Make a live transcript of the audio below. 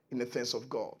in the things of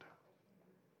God.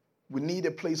 We need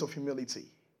a place of humility.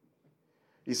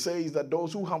 He says that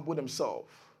those who humble themselves,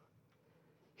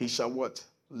 he shall what?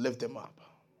 Lift them up.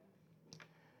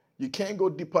 You can't go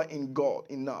deeper in God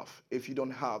enough if you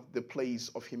don't have the place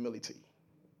of humility.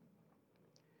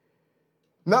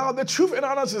 Now, the truth in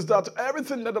us is that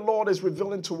everything that the Lord is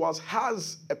revealing to us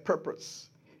has a purpose.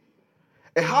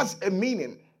 It has a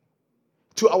meaning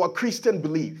to our Christian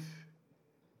belief.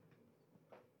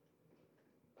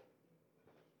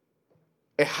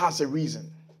 It has a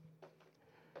reason.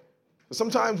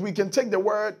 Sometimes we can take the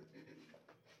word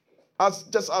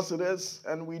just as it is,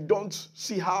 and we don't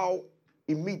see how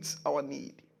it meets our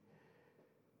need.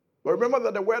 But remember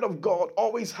that the word of God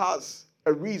always has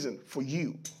a reason for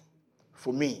you,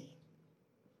 for me.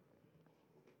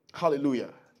 Hallelujah.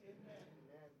 Amen.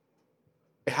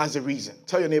 It has a reason.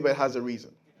 Tell your neighbor it has a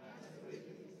reason.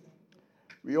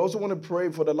 We also want to pray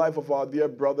for the life of our dear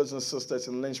brothers and sisters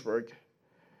in Lynchburg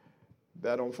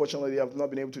that unfortunately they have not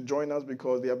been able to join us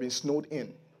because they have been snowed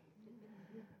in.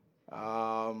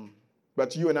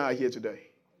 But you and I are here today.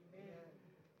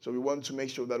 So we want to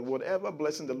make sure that whatever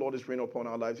blessing the Lord is bringing upon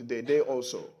our life today, they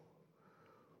also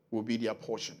will be their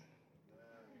portion.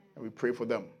 And we pray for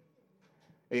them.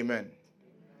 Amen.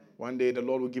 One day the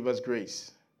Lord will give us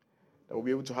grace that we'll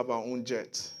be able to have our own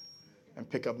jet and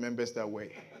pick up members that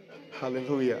way.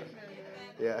 Hallelujah.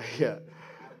 Yeah.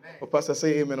 Oh, Pastor,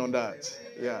 say amen on that.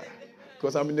 Yeah.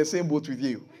 Because I'm in the same boat with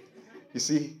you. You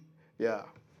see? Yeah.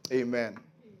 Amen.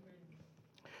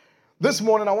 This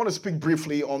morning, I want to speak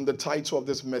briefly on the title of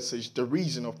this message, The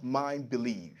Reason of My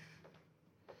Belief.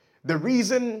 The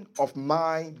reason of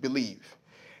my belief.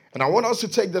 And I want us to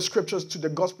take the scriptures to the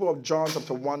Gospel of John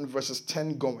chapter 1, verses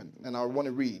 10 going. And I want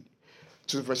to read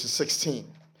to verses 16.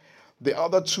 The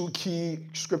other two key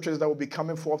scriptures that will be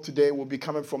coming forth today will be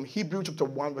coming from Hebrew chapter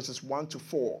 1, verses 1 to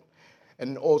 4.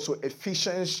 And also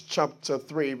Ephesians chapter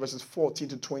 3, verses 14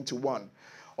 to 21.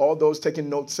 All those taking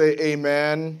notes say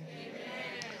amen.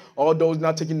 All those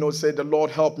not taking notes say, the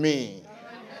Lord help me.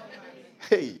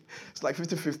 Hey, it's like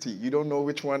 50-50. You don't know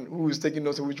which one, who is taking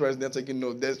notes and which one is not taking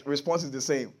notes. The response is the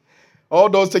same. All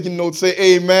those taking notes say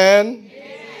amen.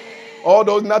 All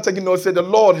those not taking notes say, the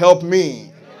Lord help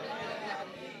me.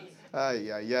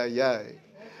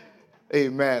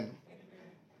 Amen.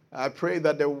 I pray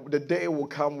that the day will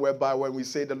come whereby when we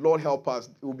say, the Lord help us,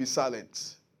 it will be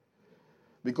silent.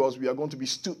 Because we are going to be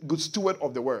good steward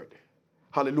of the word.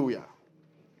 Hallelujah.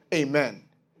 Amen.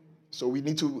 So we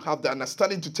need to have the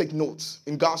understanding to take notes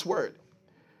in God's word.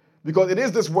 Because it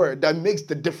is this word that makes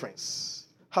the difference.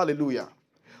 Hallelujah.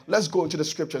 Let's go into the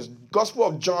scriptures. Gospel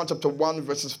of John chapter 1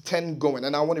 verses 10 going.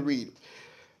 And I want to read.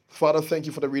 Father, thank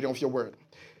you for the reading of your word.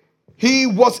 He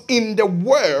was in the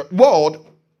world,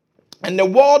 and the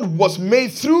world was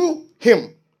made through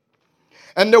him.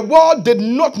 And the world did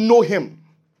not know him.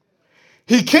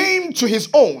 He came to his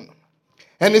own,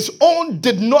 and his own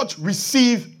did not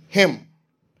receive him.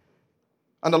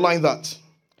 Underline that.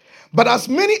 But as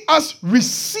many as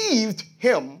received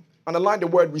him, underline the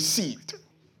word received,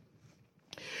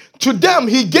 to them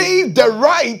he gave the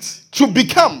right to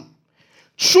become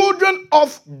children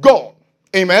of God.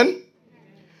 Amen.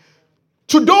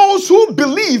 To those who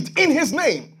believed in his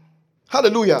name.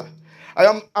 Hallelujah.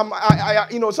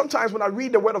 Sometimes when I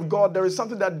read the word of God, there is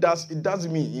something that does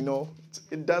me,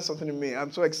 it does something to me.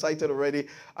 I'm so excited already.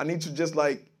 I need to just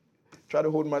try to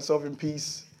hold myself in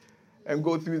peace and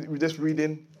go through this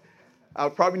reading. I'll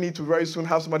probably need to very soon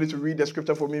have somebody to read the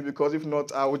scripture for me, because if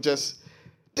not, I would just,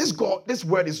 this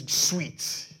word is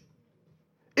sweet.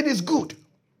 It is good.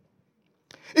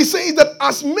 It says that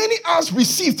as many as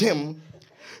received him,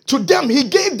 to them he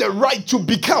gave the right to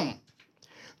become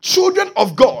children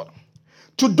of God,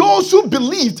 to those who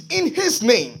believed in his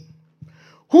name,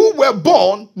 who were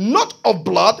born not of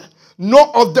blood,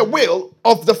 nor of the will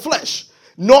of the flesh,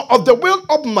 nor of the will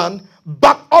of man,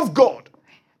 but of God.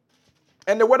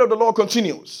 And the word of the Lord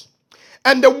continues.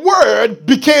 And the word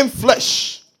became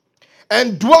flesh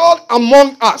and dwelt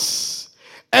among us,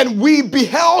 and we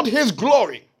beheld his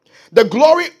glory, the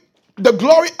glory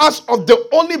as of the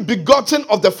only begotten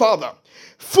of the Father,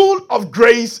 full of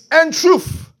grace and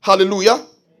truth. Hallelujah.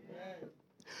 Amen.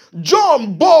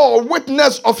 John bore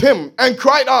witness of him and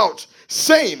cried out,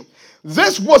 saying,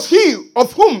 this was he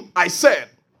of whom I said,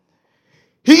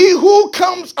 he who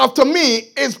comes after me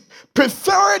is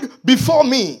preferred before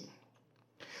me,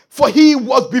 for he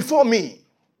was before me.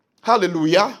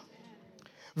 Hallelujah.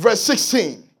 Verse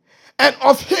 16. And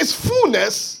of his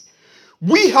fullness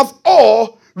we have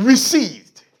all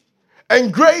received,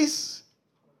 and grace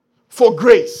for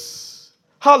grace.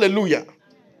 Hallelujah.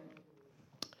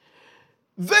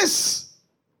 This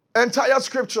entire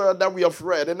scripture that we have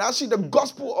read, and actually the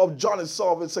Gospel of John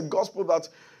itself, it's a gospel that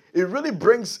it really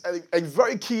brings a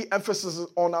very key emphasis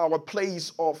on our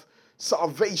place of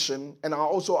salvation and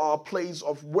also our place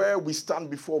of where we stand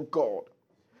before God.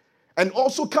 And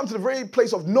also come to the very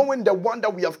place of knowing the one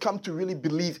that we have come to really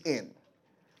believe in.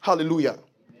 Hallelujah.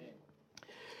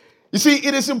 You see,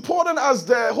 it is important as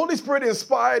the Holy Spirit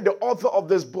inspired the author of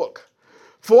this book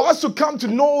for us to come to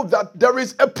know that there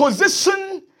is a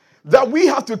position that we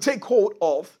have to take hold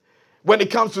of when it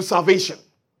comes to salvation.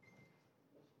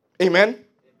 Amen?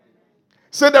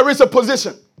 Say there is a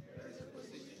position.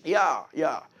 Yeah.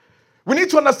 We need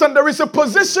to understand there is a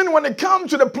position when it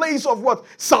comes to the place of what?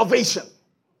 Salvation.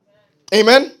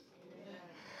 Amen?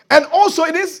 And also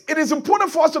it is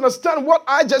important for us to understand what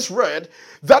I just read,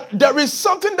 that there is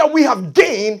something that we have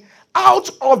gained out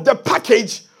of the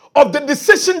package of the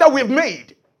decision that we've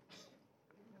made.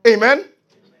 Amen?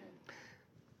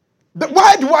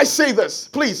 Why do I say this?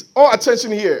 Please, all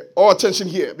attention here,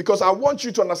 because I want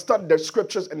you to understand the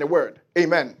scriptures and the word.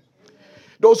 Amen.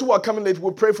 Those who are coming late,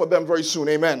 we'll pray for them very soon.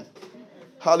 Amen.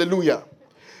 Hallelujah.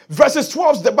 Verses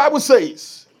 12, the Bible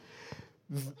says,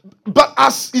 but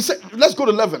as he said, let's go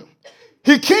to 11.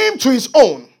 He came to his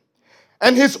own,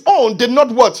 and his own did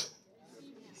not what?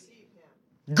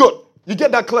 Good. You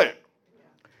get that clear?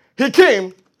 He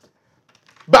came,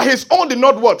 but his own did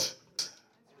not what?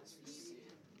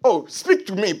 Oh, speak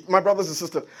to me, my brothers and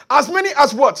sisters. As many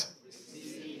as what?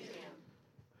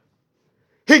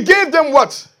 He gave them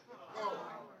what?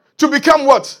 To become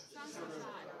what?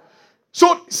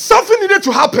 So something needed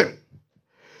to happen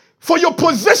for your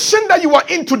position that you are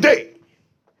in today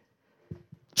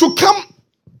to come.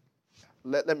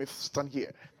 Let me stand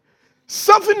here.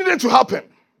 Something needed to happen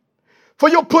for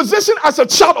your position as a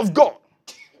child of God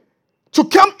to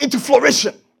come into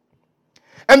flourishing.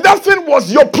 And that thing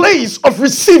was your place of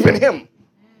receiving him.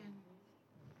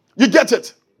 You get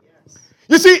it?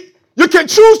 You see, you can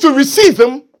choose to receive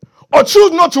him or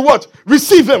choose not to what?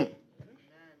 Receive him.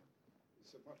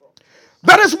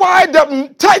 That is why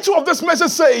the title of this message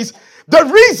says, the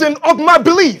reason of my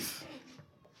belief.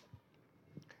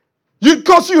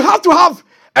 Because you have to have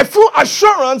a full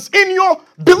assurance in your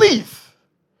belief.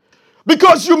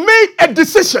 Because you made a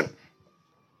decision.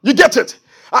 You get it?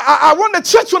 I want the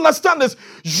church to understand this.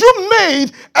 You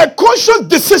made a conscious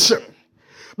decision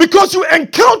because you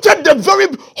encountered the very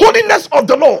holiness of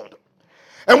the Lord.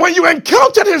 And when you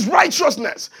encountered his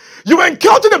righteousness, you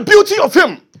encountered the beauty of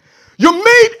him. You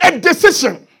made a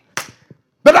decision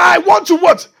that I want to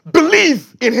what?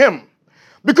 Believe in him.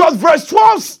 Because verse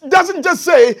 12 doesn't just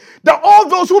say that all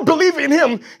those who believe in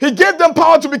him, he gave them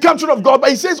power to become children of God, but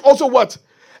he says also what?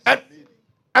 And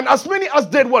as many as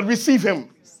did what? Receive him.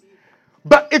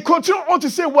 But it continues on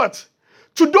to say what?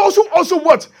 To those who also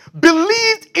what?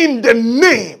 Believed in the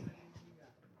name.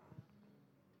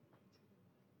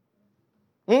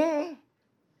 Am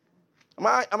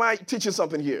I teaching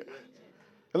something here?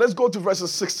 And let's go to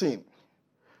verses 16.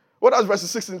 What does verses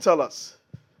 16 tell us?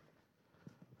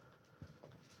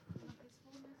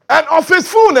 And of his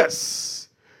fullness,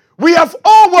 we have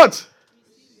all what?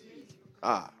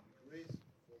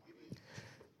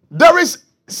 There is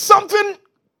something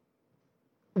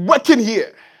working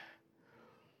here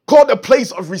called a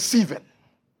place of receiving.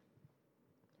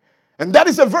 And that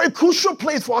is a very crucial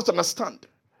place for us to understand.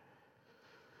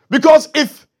 Because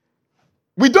if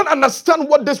we don't understand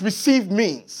what this receive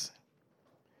means,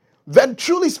 then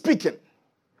truly speaking,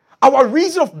 our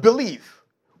reason of belief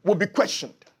will be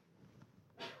questioned.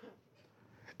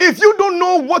 If you don't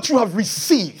know what you have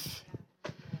received,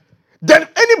 then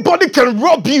anybody can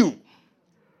rob you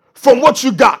from what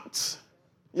you got.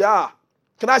 Yeah.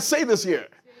 Can I say this here?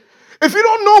 If you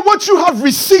don't know what you have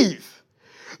received,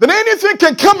 then anything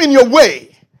can come in your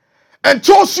way and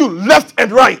toss you left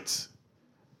and right.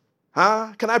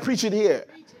 Can I preach it here?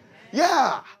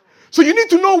 Yeah. So you need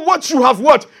to know what you have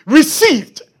what?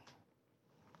 Received.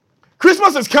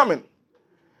 Christmas is coming.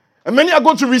 And many are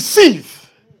going to receive.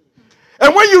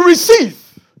 And when you receive,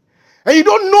 and you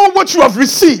don't know what you have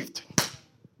received,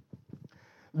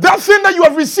 that thing that you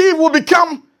have received will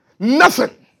become nothing.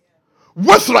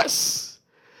 Worthless.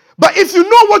 But if you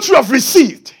know what you have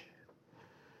received,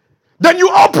 then you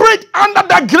operate under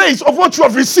that grace of what you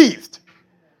have received.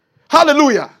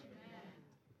 Hallelujah.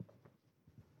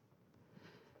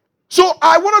 So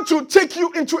I wanted to take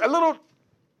you into a little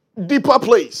deeper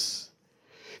place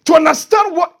to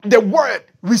understand what the word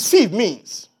receive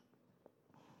means.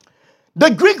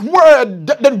 The Greek word,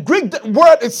 the Greek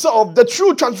word itself, the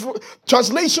true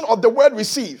translation of the word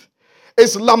receive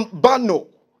is lambano.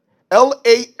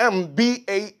 Lambano.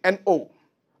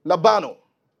 Labano.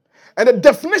 And the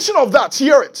definition of that,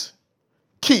 hear it,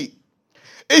 key,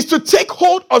 is to take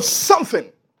hold of something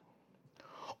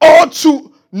or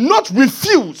to not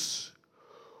refuse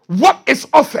what is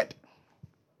offered.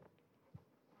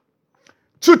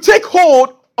 To take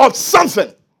hold of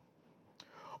something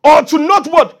or to not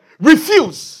what?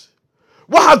 Refuse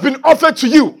what has been offered to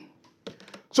you.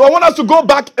 So I want us to go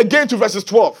back again to verses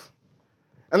 12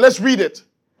 and let's read it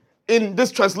in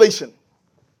this translation.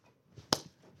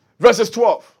 Verses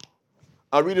 12.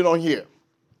 I'll read it on here.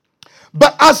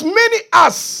 But as many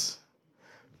as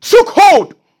took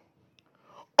hold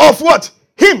of what?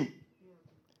 Him.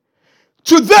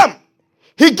 To them,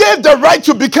 he gave the right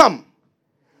to become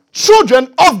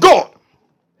children of God.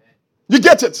 You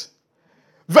get it?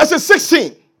 Verses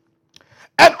 16.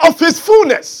 And of his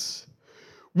fullness,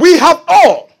 we have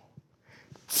all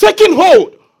taken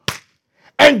hold,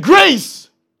 and grace,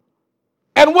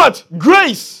 and what?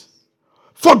 Grace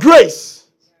for grace.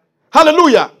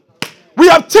 Hallelujah. We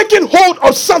have taken hold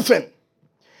of something.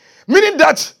 Meaning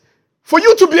that for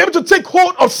you to be able to take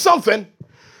hold of something,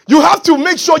 you have to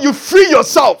make sure you free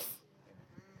yourself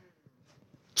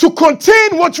to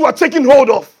contain what you are taking hold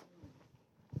of.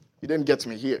 You didn't get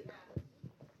me here.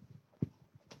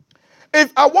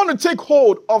 If I want to take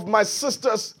hold of my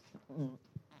sister's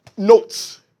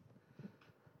notes,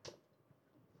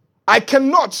 I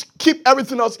cannot keep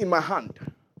everything else in my hand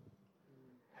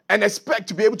and expect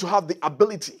to be able to have the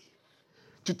ability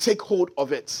to take hold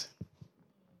of it.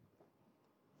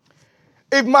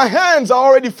 If my hands are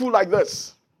already full like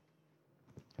this,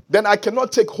 then I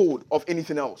cannot take hold of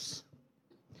anything else.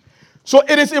 So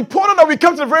it is important that we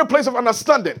come to the very place of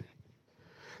understanding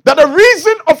that the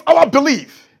reason of our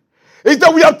belief is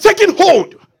that we have taken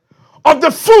hold of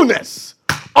the fullness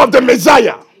of the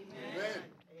Messiah. Amen.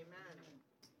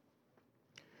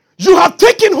 You have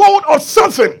taken hold of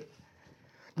something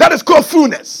that is called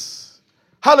fullness.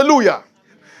 Hallelujah.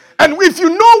 And if you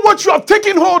know what you have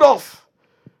taken hold of,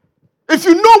 if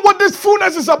you know what this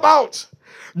fullness is about,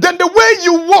 then the way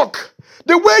you walk,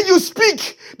 the way you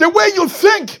speak, the way you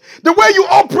think, the way you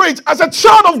operate as a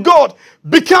child of God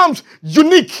becomes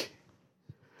unique.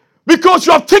 Because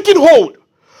you have taken hold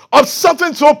of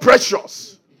something so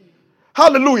precious.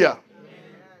 Hallelujah.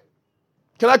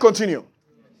 Can I continue?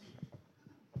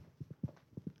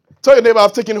 Tell your neighbor,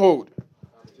 I've taken hold.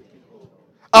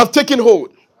 I've taken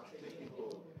hold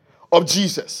of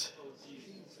Jesus.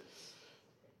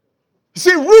 You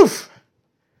see, Ruth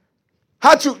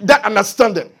had that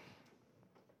understanding.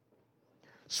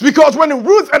 It's because when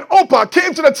Ruth and Orpah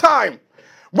came to the time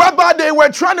whereby they were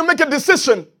trying to make a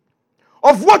decision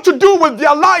of what to do with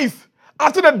their life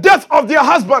after the death of their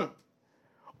husband,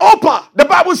 Orpah, the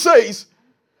Bible says,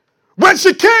 when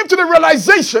she came to the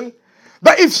realization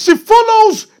that if she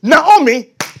follows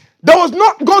Naomi, there was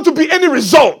not going to be any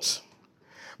result.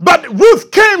 But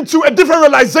Ruth came to a different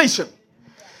realization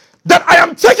that I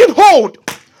am taking hold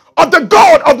of the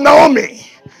God of Naomi.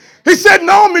 He said,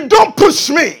 Naomi, don't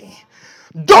push me.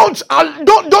 Don't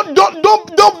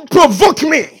provoke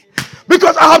me,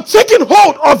 because I have taken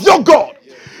hold of your God.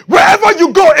 Wherever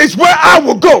you go is where I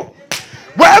will go.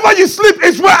 Wherever you sleep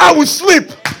is where I will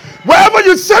sleep. Wherever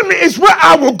you send me is where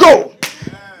I will go.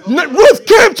 Ruth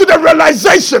came to the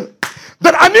realization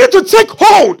that I need to take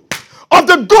hold of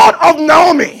the God of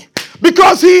Naomi,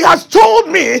 because he has told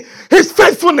me his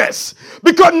faithfulness.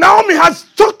 Because Naomi has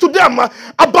talked to them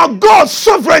about God's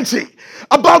sovereignty,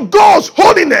 about God's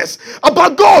holiness,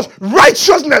 about God's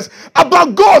righteousness,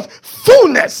 about God's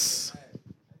fullness.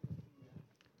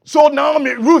 So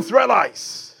Naomi, Ruth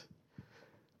realized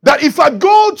that if I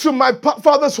go to my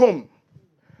father's home,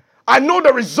 I know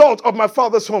the result of my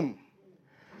father's home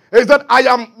is that I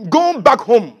am going back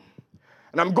home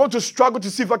and I'm going to struggle to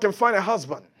see if I can find a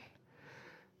husband.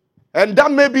 And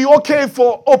that may be okay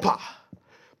for Orpah.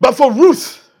 But for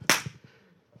Ruth,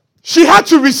 she had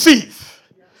to receive.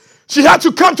 She had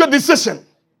to come to a decision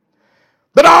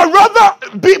that I'd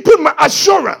rather put my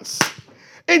assurance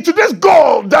into this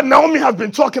God that Naomi has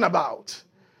been talking about.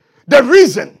 The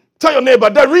reason, tell your neighbor,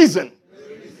 the reason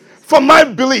for my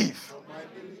belief.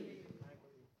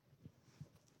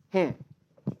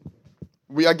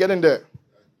 We are getting there.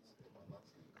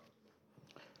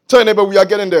 Tell your neighbor, we are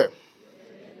getting there.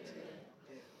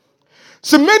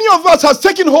 So many of us have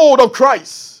taken hold of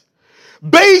Christ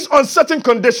based on certain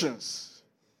conditions.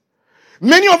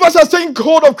 Many of us have taken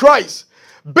hold of Christ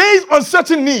based on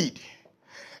certain need.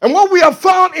 And what we have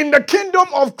found in the kingdom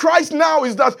of Christ now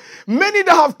is that many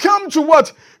that have come to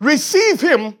what? Receive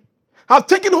him, have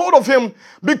taken hold of him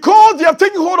because they have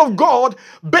taken hold of God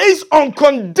based on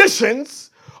conditions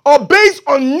or based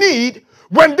on need.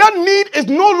 When that need is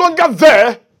no longer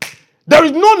there, there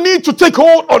is no need to take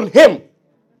hold on him.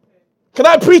 Can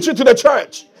I preach it to the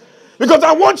church? Because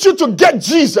I want you to get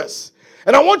Jesus.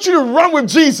 And I want you to run with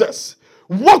Jesus.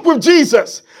 Walk with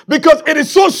Jesus. Because it is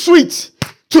so sweet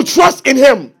to trust in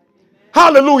him.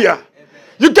 Hallelujah.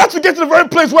 You got to get to the very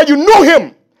place where you know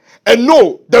him and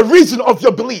know the reason of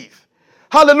your belief.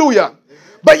 Hallelujah.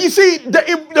 But you see,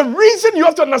 the reason you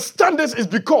have to understand this is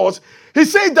because he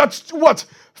says that what?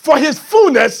 For his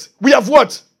fullness, we have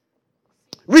what?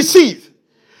 Received.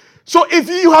 So if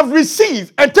you have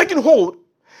received and taken hold,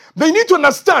 then you need to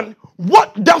understand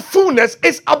what that fullness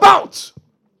is about.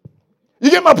 You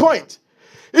get my point?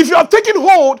 If you have taken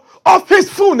hold of his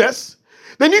fullness,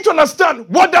 then you need to understand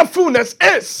what that fullness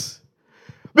is.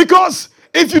 Because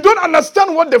if you don't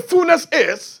understand what the fullness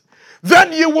is,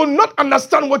 then you will not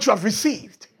understand what you have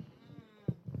received.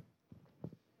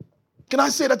 Can I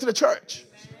say that to the church?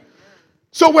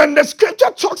 So when the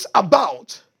scripture talks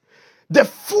about the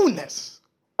fullness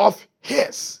of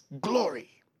his glory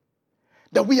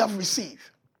that we have received,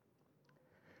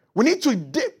 we need to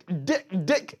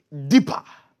dig deeper.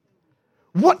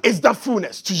 What is that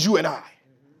fullness to you and I?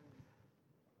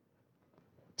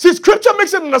 See, scripture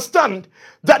makes it understand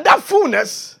that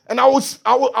fullness, and I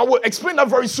will explain that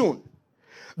very soon.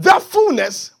 That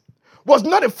fullness was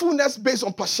not a fullness based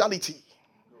on partiality.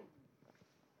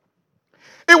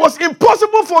 It was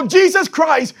impossible for Jesus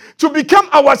Christ to become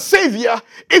our Savior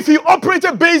if he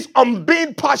operated based on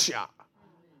being partial.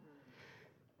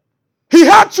 He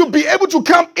had to be able to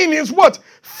come in his what?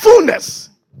 Fullness.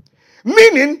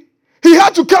 Meaning, he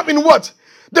had to come in what?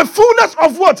 The fullness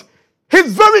of what?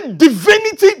 His very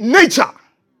divinity nature.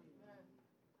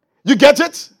 You get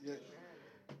it?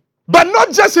 But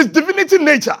not just his divinity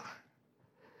nature.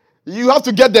 You have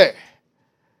to get there.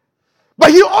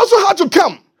 But he also had to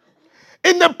come.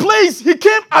 In the place, he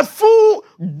came as full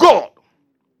God.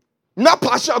 Not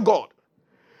partial God.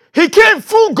 He came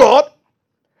full God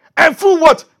and full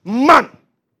what? Man.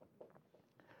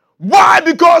 Why?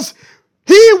 Because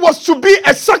he was to be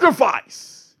a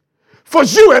sacrifice for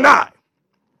you and I.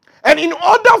 And in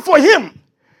order for him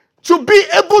to be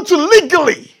able to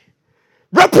legally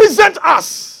represent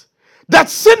us, that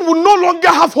sin will no longer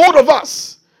have hold of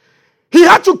us, he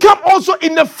had to come also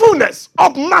in the fullness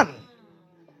of man.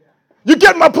 You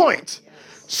get my point?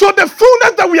 So the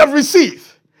fullness that we have received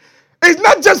is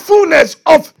not just fullness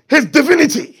of his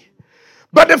divinity,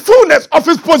 but the fullness of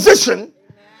his position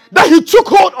that he took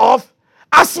hold of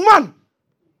as man.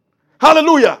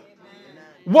 Hallelujah.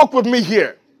 Walk with me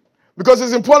here, because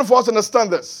it's important for us to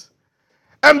understand this.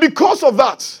 And because of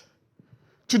that,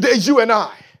 today you and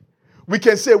I, we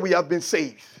can say we have been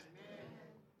saved.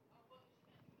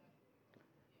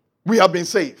 We have been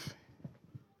saved.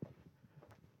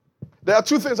 There are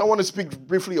two things I want to speak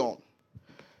briefly on.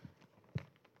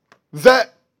 The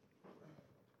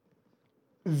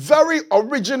very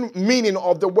origin meaning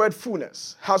of the word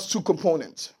fullness has two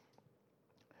components.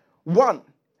 One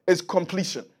is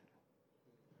completion.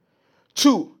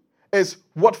 Two is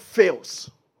what fails.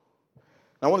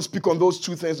 I want to speak on those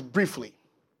two things briefly.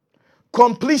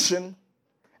 Completion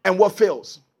and what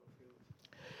fails.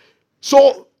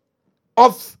 So,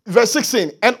 of verse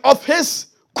 16, and of his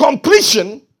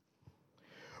completion,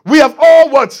 we have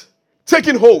all what?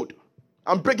 Taken hold.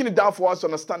 I'm breaking it down for us to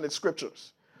understand the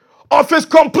scriptures. Of his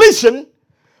completion,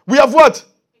 we have what?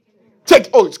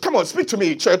 Come on, speak to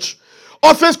me, church.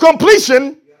 Of his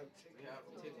completion.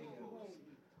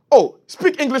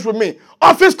 Speak English with me.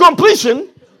 Of his completion.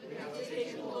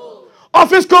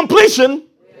 Of his completion.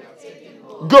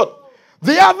 Good.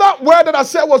 The other word that I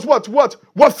said was what?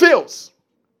 What fails?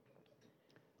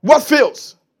 What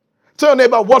fails? Tell your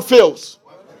neighbor, what fails?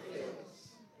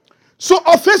 So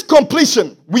of his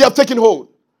completion, we have taken hold.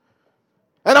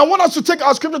 And I want us to take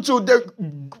our scripture to the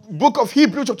book of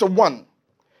Hebrews chapter 1,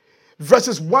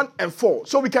 verses 1 and 4,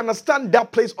 so we can understand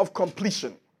that place of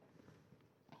completion.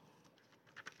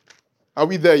 Are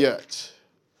we there yet?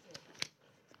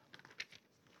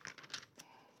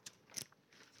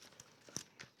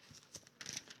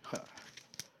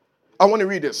 I want to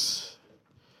read this.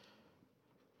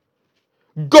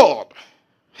 God.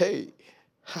 Hey.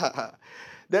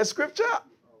 The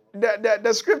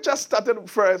scripture started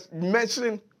first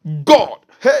mentioning God.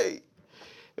 Hey.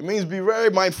 It means be very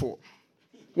mindful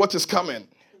what is coming.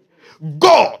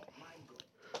 God.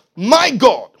 My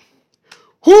God.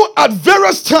 Who at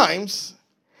various times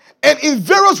and in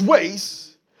various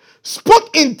ways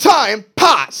spoke in time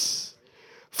past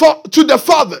to the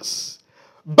fathers,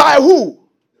 by who?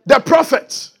 The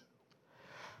prophets,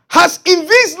 has in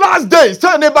these last days,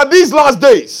 tell your neighbor, these last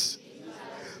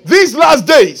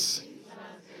days,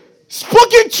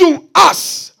 spoken to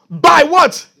us by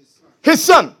what? his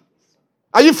son.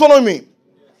 Are you following me?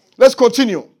 Let's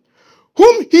continue.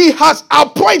 Whom he has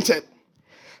appointed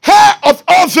heir of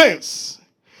all things,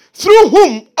 through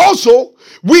whom also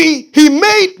he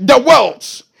made the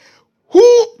worlds,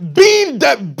 who being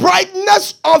the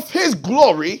brightness of his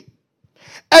glory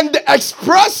and the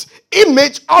express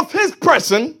image of his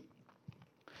person,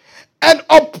 and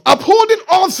upholding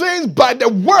all things by the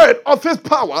word of his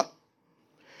power,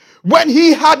 when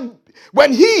he had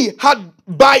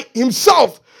by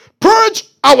himself purged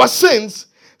our sins,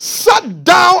 sat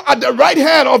down at the right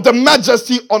hand of the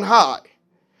majesty on high,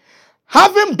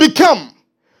 having become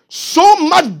so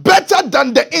much better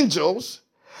than the angels,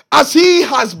 as he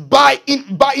has by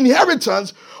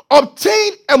inheritance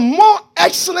obtained a more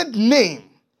excellent name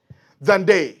than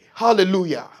they.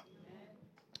 Hallelujah.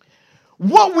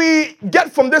 What we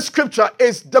get from this scripture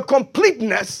is the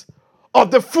completeness of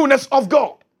the fullness of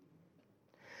God.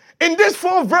 In these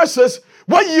 4 verses,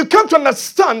 what you come to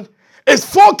understand is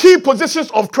 4 key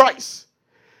positions of Christ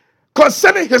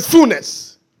concerning his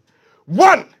fullness.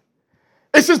 1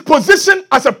 is his position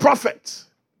as a prophet.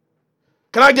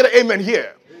 Can I get an amen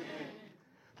here? Amen.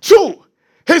 2,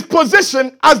 his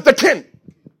position as the king.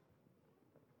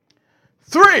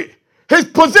 3, his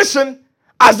position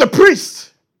as the priest.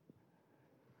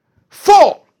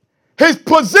 4, his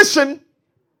position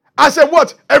as a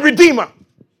what? A redeemer.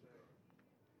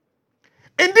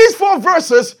 In these 4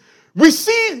 verses, we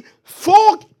see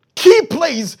 4 key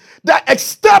places that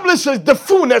establishes the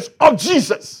fullness of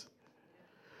Jesus.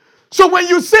 So when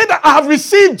you say that I have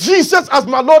received Jesus as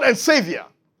my Lord and Savior,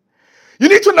 you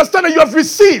need to understand that you have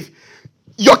received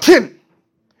your king.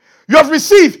 You have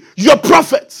received your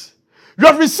prophet. You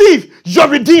have received your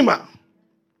redeemer.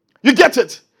 You get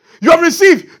it? You have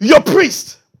received your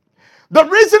priest. The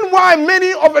reason why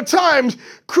many of the times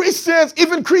Christians,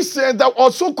 even Christians that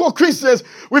are so-called Christians,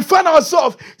 we find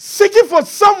ourselves seeking for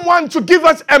someone to give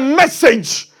us a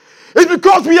message is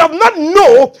because we have not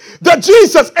known that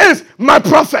Jesus is my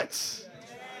prophet.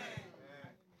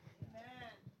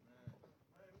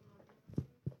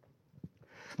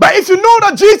 But if you know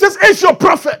that Jesus is your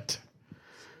prophet,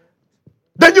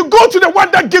 then you go to the one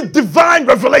that gives divine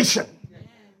revelation.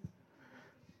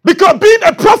 Because being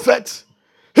a prophet,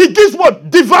 he gives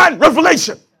what? Divine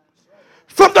revelation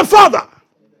from the Father.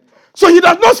 So he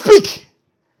does not speak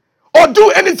or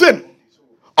do anything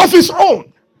of his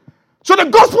own. So the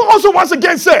gospel also once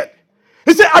again said,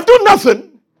 he said, I do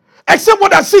nothing except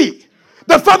what I see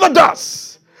the Father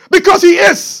does. Because he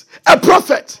is a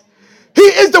prophet. He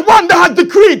is the one that has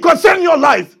decreed concerning your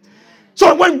life.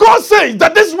 So when God says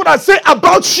that this is what I say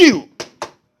about you,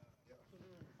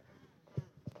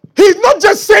 he's not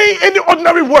just saying any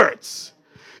ordinary words.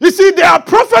 You see, there are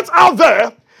prophets out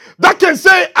there that can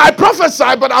say, I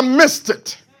prophesy, but I missed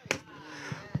it.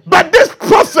 But this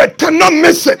prophet cannot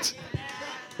miss it.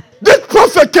 This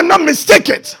prophet cannot mistake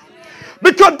it.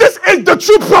 Because this is the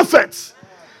true prophet.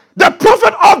 The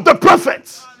prophet of the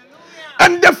prophets.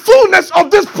 And the fullness of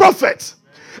this prophet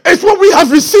is what we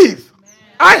have received.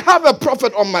 I have a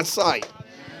prophet on my side.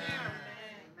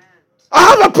 I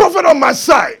have a prophet on my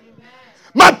side.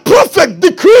 My prophet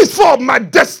decrees for my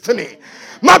destiny.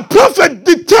 My prophet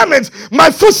determines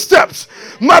my footsteps.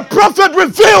 My prophet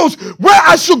reveals where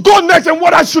I should go next and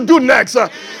what I should do next. I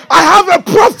have a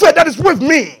prophet that is with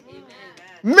me.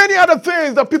 Many other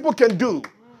things that people can do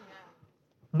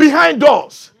behind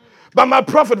doors, but my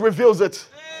prophet reveals it.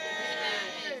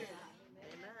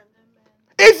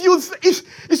 If you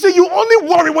see, you only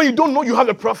worry when you don't know you have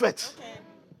a prophet.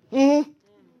 Mm-hmm.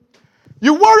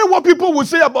 You worry what people will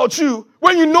say about you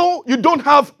when you know you don't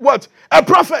have what? A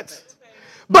prophet.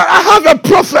 But I have a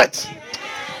prophet.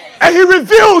 And he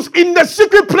reveals in the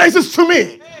secret places to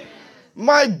me.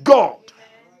 My God.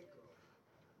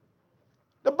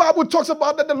 The Bible talks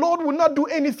about that the Lord will not do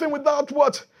anything without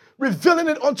what? Revealing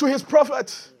it unto his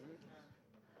prophet.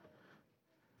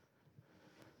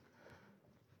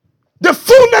 The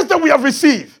fullness that we have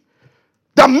received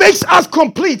that makes us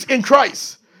complete in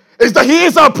Christ is that he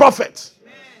is our prophet.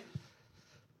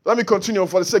 Let me continue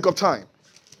for the sake of time.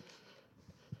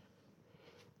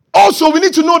 Also, we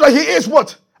need to know that he is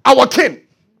what? Our king.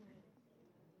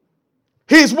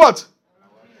 He is what?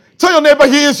 Tell your neighbor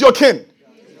he is your king.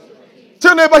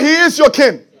 Tell your neighbor he is your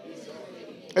king.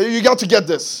 And you got to get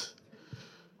this.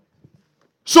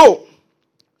 So,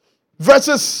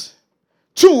 verses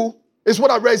 2 is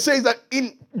what I read. It says that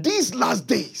in these last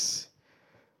days,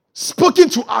 spoken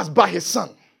to us by his son,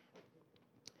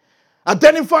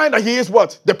 identifying that he is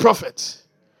what? The prophet.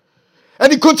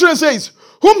 And he continues says,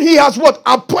 whom he has what?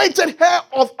 Appointed heir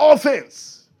of all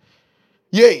things.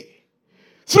 Yea.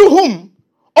 Through whom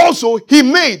also he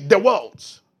made the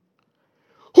worlds.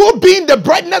 who being the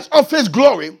brightness of his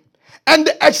glory and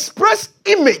the express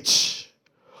image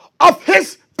of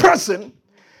his person,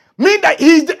 mean that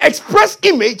he is the express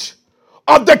image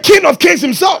of the King of Kings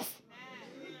himself.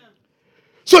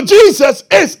 So Jesus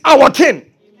is our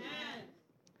King.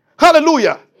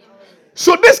 Hallelujah.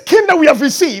 So this King that we have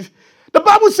received, the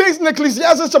Bible says in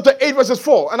Ecclesiastes chapter 8 verses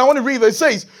 4, and I want to read it. It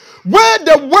says, where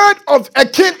the word of a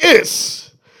king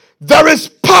is, there is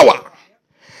power.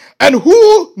 And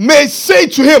who may say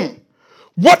to him,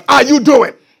 what are you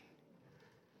doing?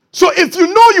 So if you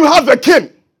know you have a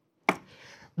king,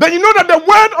 then you know that the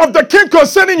word of the king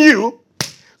concerning you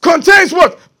contains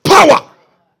what? Power.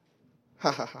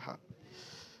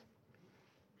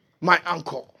 My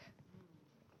uncle.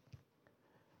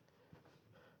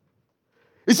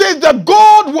 He says that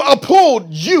God will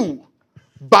uphold you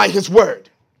by his word.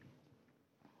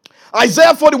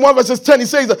 Isaiah 41 verses 10, he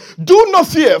says, do not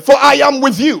fear, for I am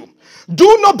with you.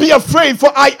 Do not be afraid,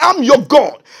 for I am your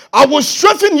God. I will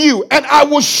strengthen you, and I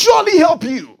will surely help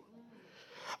you.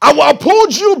 I will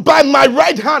uphold you by my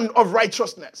right hand of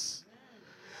righteousness.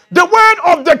 The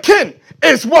word of the king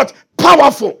is what?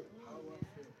 Powerful.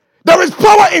 There is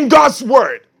power in God's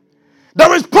word.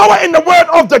 There is power in the word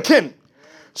of the king.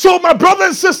 So my brothers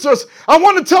and sisters, I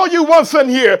want to tell you one thing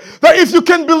here, that if you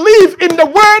can believe in the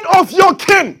word of your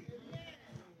king,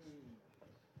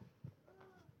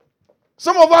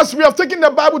 some of us, we have taken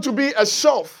the Bible to be a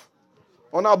shelf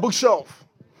on our bookshelf.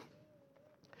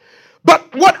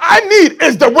 But what I need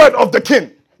is the word of the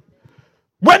king.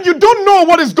 When you don't know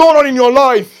what is going on in your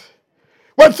life,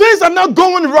 when things are not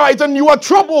going right and you are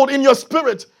troubled in your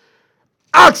spirit,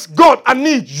 ask God, I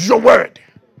need your word.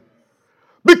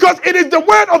 Because it is the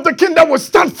word of the king that will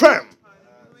stand firm.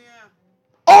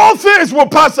 All things will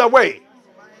pass away,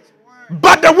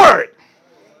 but the word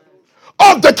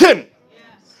of the king.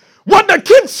 What the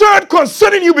king said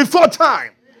concerning you before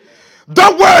time,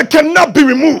 that word cannot be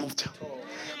removed.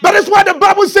 That is why the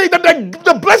Bible says that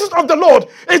the blessings of the Lord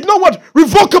is not what?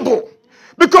 Revocable.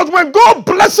 Because when God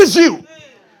blesses you,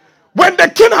 when the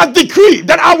king has decreed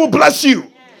that I will bless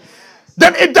you,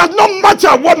 then it does not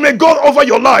matter what may go over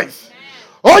your life.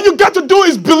 All you got to do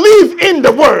is believe in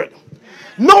the word.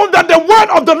 Know that the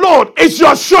word of the Lord is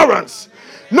your assurance.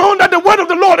 Know that the word of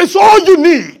the Lord is all you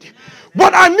need.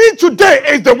 What I need today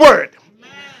is the word.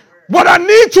 What I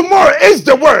need tomorrow is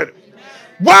the word.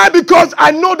 Why? Because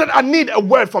I know that I need a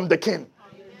word from the king.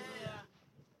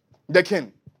 The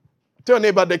king. Tell your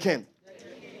neighbor, the king.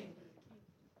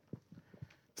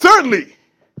 Thirdly,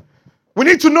 we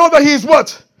need to know that he is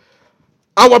what?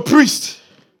 Our priest.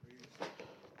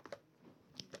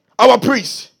 Our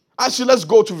priest. Actually, let's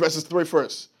go to verses 3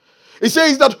 first. It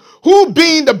says that who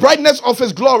being the brightness of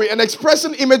his glory and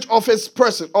expressing image of his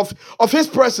person, of his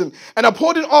person, and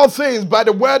upholding all things by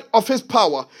the word of his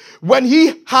power, when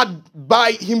he had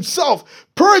by himself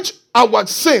purged our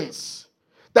sins.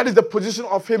 That is the position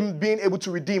of him being able to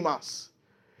redeem us.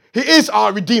 He is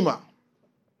our redeemer.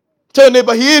 Tell your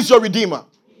neighbor, he is your redeemer.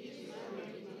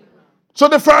 So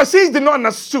the Pharisees did not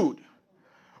understand.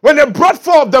 When they brought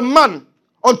forth the man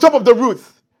on top of the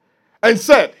roof and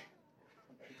said,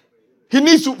 he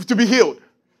needs to be healed.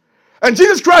 And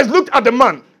Jesus Christ looked at the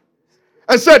man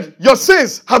and said, your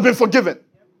sins have been forgiven.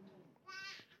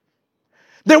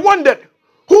 They wondered,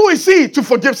 who is he to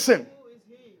forgive sin?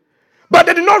 But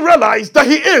they did not realize that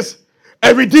he is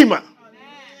a redeemer.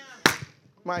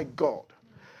 My God.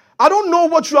 I don't know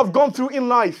what you have gone through in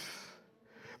life,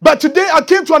 but today I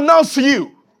came to announce to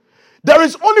you, there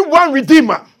is only one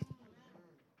redeemer.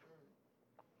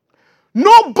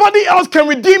 Nobody else can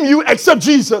redeem you except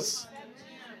Jesus.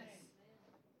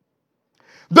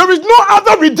 There is no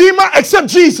other redeemer except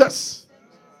Jesus.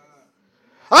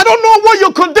 I don't know what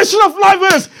your condition of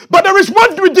life is, but there is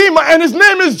one redeemer and his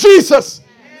name is Jesus.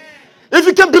 If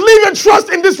you can believe and trust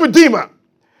in this redeemer,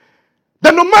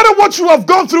 then no matter what you have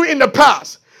gone through in the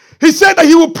past, he said that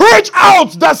he will purge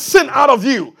out that sin out of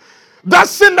you. That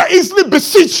sin that easily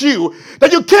beseech you,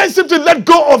 that you can't seem to let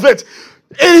go of it.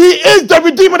 And he is the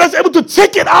redeemer that's able to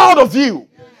take it out of you.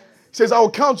 He says, I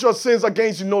will count your sins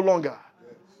against you no longer.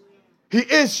 He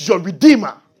is your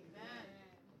redeemer.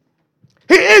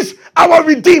 He is our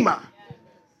redeemer.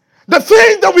 The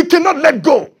things that we cannot let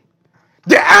go,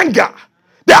 the anger,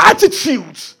 the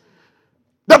attitudes,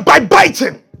 the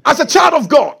backbiting as a child of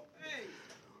God.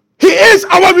 He is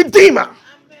our redeemer.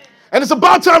 And it's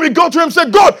about time we go to him and say,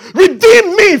 God,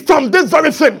 redeem me from this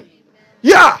very thing.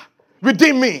 Yeah,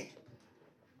 redeem me.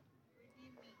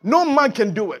 No man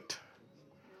can do it.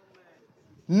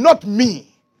 Not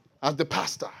me as the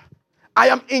pastor. I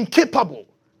am incapable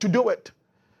to do it.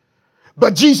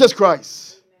 But Jesus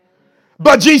Christ.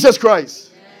 But Jesus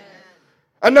Christ.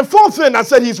 And the fourth thing I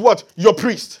said, he's what? Your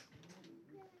priest.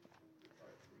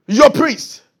 Your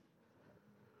priest.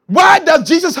 Why does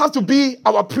Jesus have to be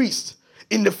our priest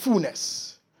in the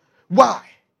fullness? Why?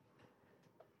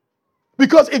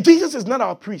 Because if Jesus is not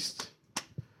our priest,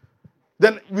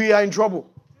 then we are in trouble.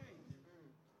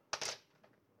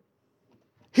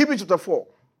 Hebrews chapter 4.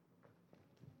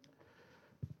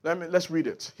 Let's read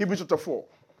it. Hebrews chapter 4.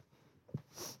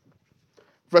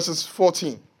 Verses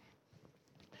 14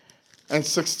 and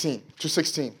 16 to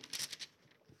 16.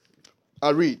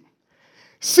 I'll read.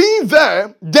 See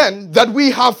there then that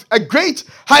we have a great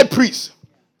high priest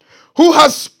who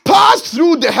has passed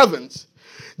through the heavens,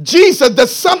 Jesus the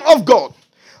Son of God.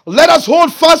 Let us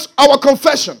hold fast our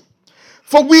confession.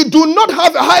 For we do not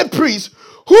have a high priest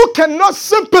who cannot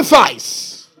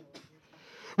sympathize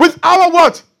with our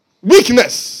what?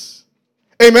 Weakness.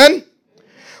 Amen.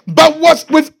 But was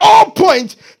with all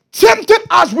points tempted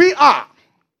as we are,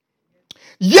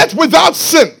 yet without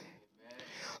sin.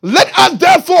 Let us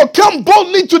therefore come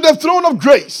boldly to the throne of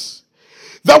grace,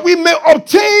 that we may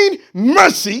obtain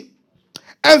mercy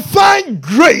and find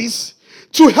grace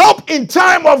to help in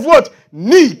time of what?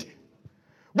 Need.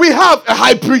 We have a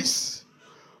high priest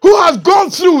who has gone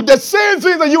through the same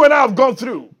things that you and I have gone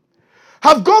through.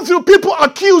 Have gone through people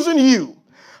accusing you.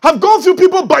 Have gone through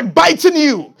people backbiting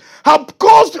you. Have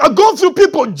gone through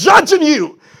people judging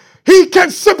you. He can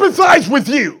sympathize with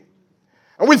you.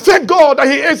 And we thank God that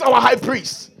he is our high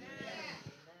priest.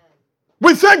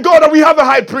 We thank God that we have a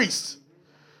high priest.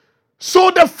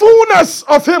 So the fullness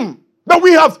of him that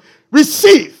we have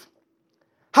received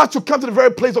has to come to the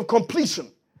very place of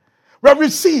completion. We have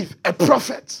received a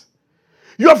prophet.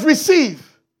 You have received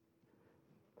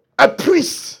a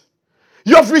priest.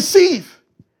 You have received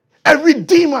a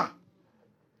redeemer.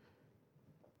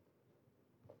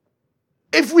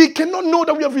 If we cannot know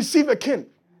that we have received a king,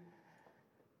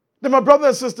 then my brothers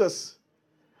and sisters,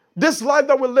 this life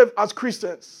that we live as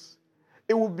Christians,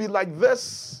 it will be like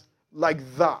this, like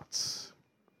that.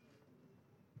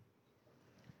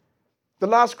 The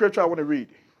last scripture I want to read,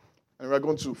 and we're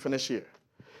going to finish here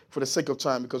for the sake of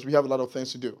time because we have a lot of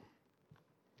things to do.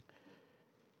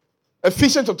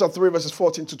 Ephesians chapter 3, verses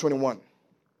 14 to 21.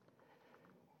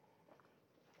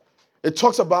 It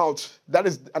talks about, that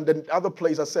is, and the other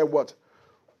place I said what?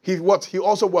 He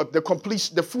also what?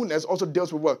 The fullness also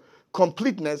deals with what?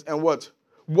 Completeness and what?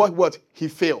 What? He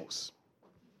fails.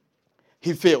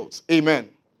 He fails. Amen.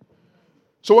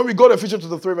 So when we go to Ephesians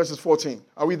chapter 3, verses 14,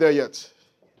 are we there yet?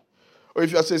 Or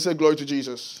if you are saying, say glory to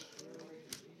Jesus.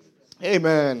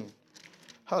 Amen.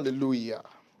 Hallelujah.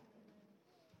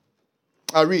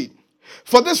 I read.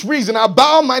 For this reason, I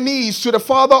bow my knees to the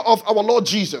Father of our Lord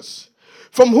Jesus,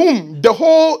 from whom the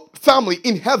whole family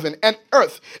in heaven and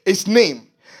earth is named,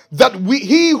 that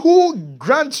he who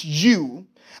grants you,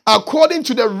 according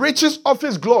to the riches of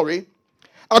his glory,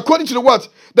 according to the what?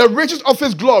 The riches of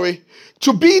his glory,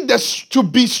 to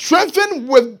be strengthened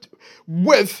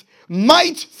with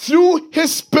might through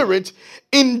his spirit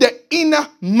in the inner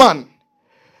man.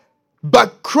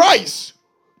 But Christ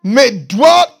may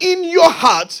dwell in your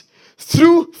heart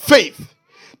through faith,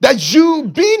 that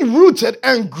you, being rooted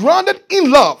and grounded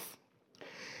in love,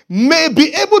 may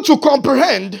be able to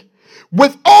comprehend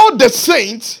with all the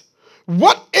saints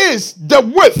what is the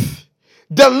width,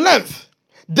 the length,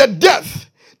 the depth,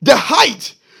 the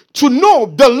height, to know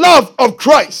the love of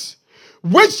Christ,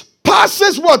 which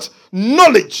passes what?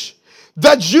 Knowledge,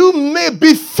 that you may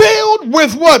be filled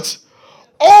with what?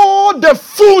 All the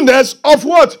fullness of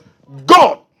what?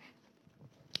 God.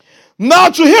 Now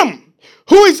to him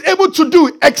who is able to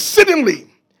do exceedingly,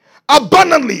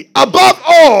 abundantly, above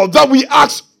all that we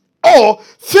ask or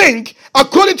think,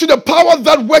 according to the power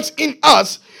that works in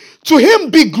us, to him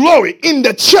be glory in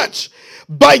the church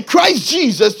by Christ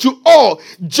Jesus to all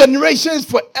generations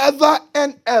forever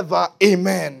and ever.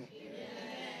 Amen.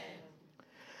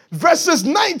 Verses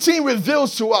 19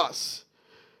 reveals to us,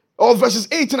 or verses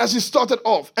 18 as he started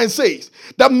off, and says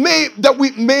that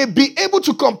we may be able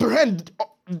to comprehend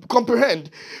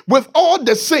with all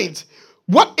the saints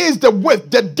what is the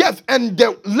width, the depth, and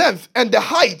the length, and the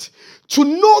height, to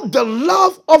know the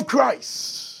love of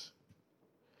Christ.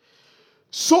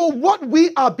 So what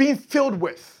we are being filled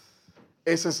with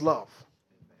is his love.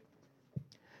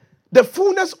 The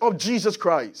fullness of Jesus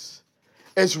Christ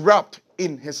is wrapped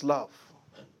in his love.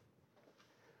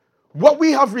 What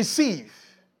we have received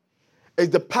is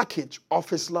the package of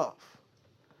his love.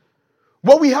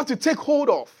 What we have to take hold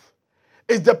of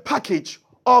is the package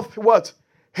of what?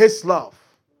 His love.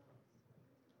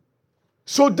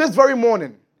 So this very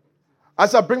morning,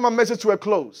 as I bring my message to a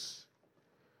close,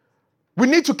 we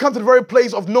need to come to the very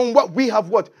place of knowing what we have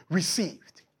what?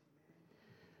 Received.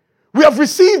 We have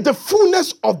received the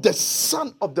fullness of the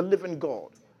Son of the living God.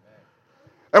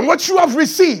 And what you have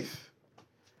received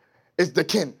is the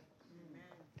king.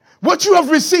 What you have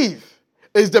received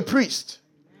is the priest.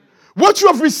 What you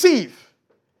have received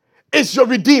is your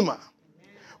Redeemer.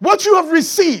 What you have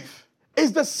received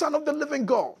is the Son of the living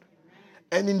God.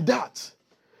 And in that,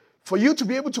 for you to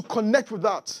be able to connect with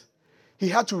that, he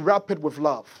had to wrap it with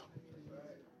love.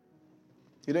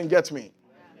 You didn't get me.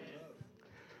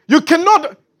 You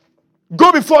cannot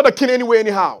go before the king anyway,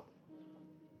 anyhow.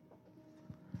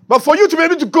 But for you to be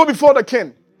able to go before the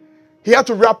king, he had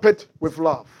to wrap it with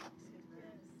love.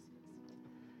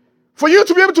 For you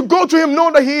to be able to go to him,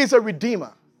 know that he is a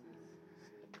redeemer.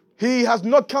 He has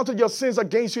not counted your sins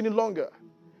against you any longer.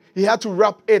 He had to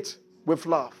wrap it with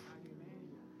love.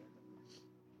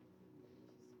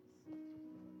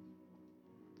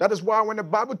 That is why when the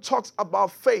Bible talks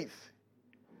about faith,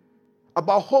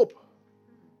 about hope,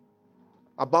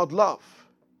 about love,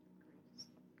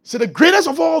 so the greatest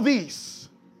of all these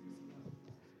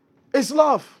is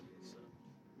love.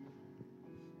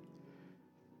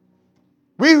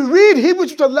 We read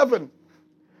Hebrews chapter 11,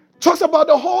 talks about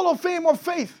the Hall of Fame of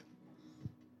faith.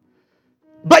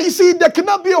 But you see, there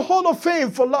cannot be a Hall of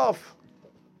Fame for love.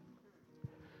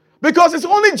 Because it's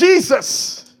only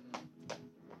Jesus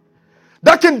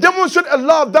that can demonstrate a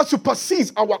love that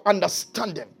supersedes our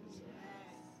understanding.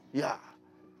 Yeah.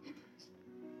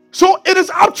 So it is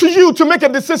up to you to make a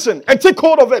decision and take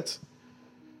hold of it.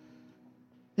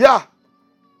 Yeah.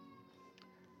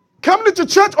 Coming to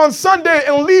church on Sunday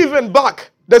and leaving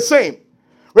back the same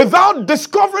without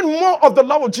discovering more of the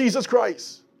love of Jesus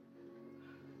Christ,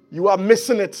 you are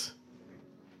missing it.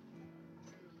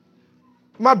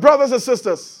 My brothers and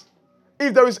sisters,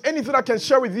 if there is anything I can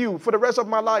share with you for the rest of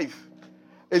my life,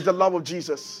 it's the love of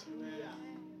Jesus.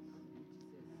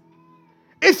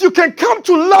 If you can come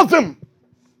to love him,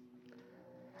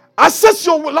 assess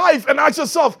your life and ask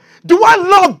yourself, do I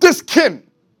love this king?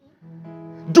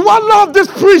 Do I love this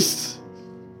priest?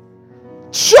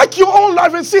 Check your own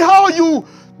life and see how you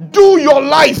do your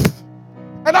life.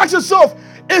 And ask yourself,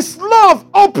 is love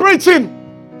operating?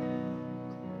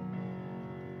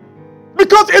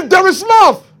 Because if there is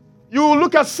love, you will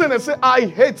look at sin and say, I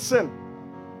hate sin.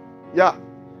 Yeah.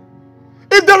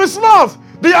 If there is love,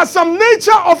 there are some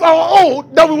nature of our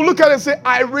own that we will look at and say,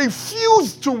 I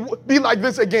refuse to be like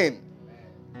this again.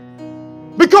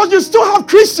 Because you still have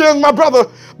Christians, my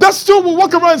brother, that still will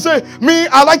walk around and say, me,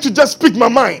 I like to just speak my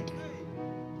mind.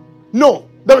 No,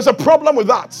 there is a problem with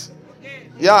that.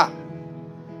 Yeah.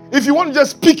 If you want to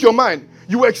just speak your mind,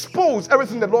 you expose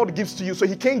everything the Lord gives to you, so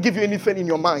he can't give you anything in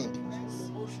your mind.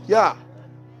 Yeah.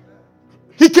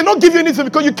 He cannot give you anything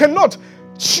because you cannot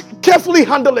carefully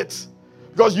handle it.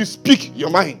 Because you speak your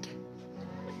mind.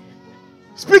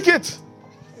 Speak it.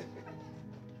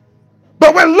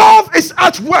 But when love is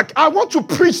at work, I want to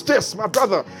preach this, my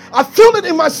brother. I feel it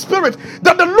in my spirit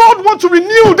that the Lord wants to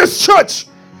renew this church.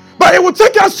 But it will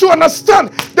take us to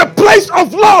understand the place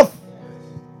of love.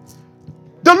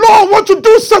 The Lord wants to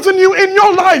do something new in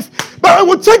your life, but it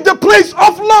will take the place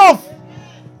of love.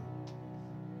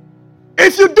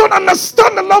 If you don't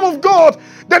understand the love of God,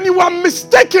 then you are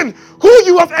mistaken who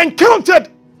you have encountered.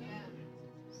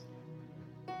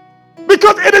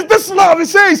 Because it is this love, it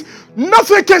says,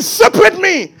 nothing can separate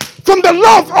me from the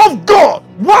love of God.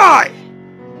 Why?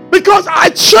 Because I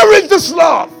cherish this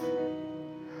love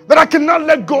that I cannot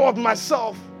let go of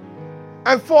myself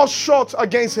and fall short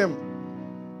against him.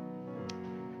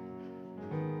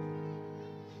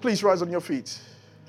 Please rise on your feet.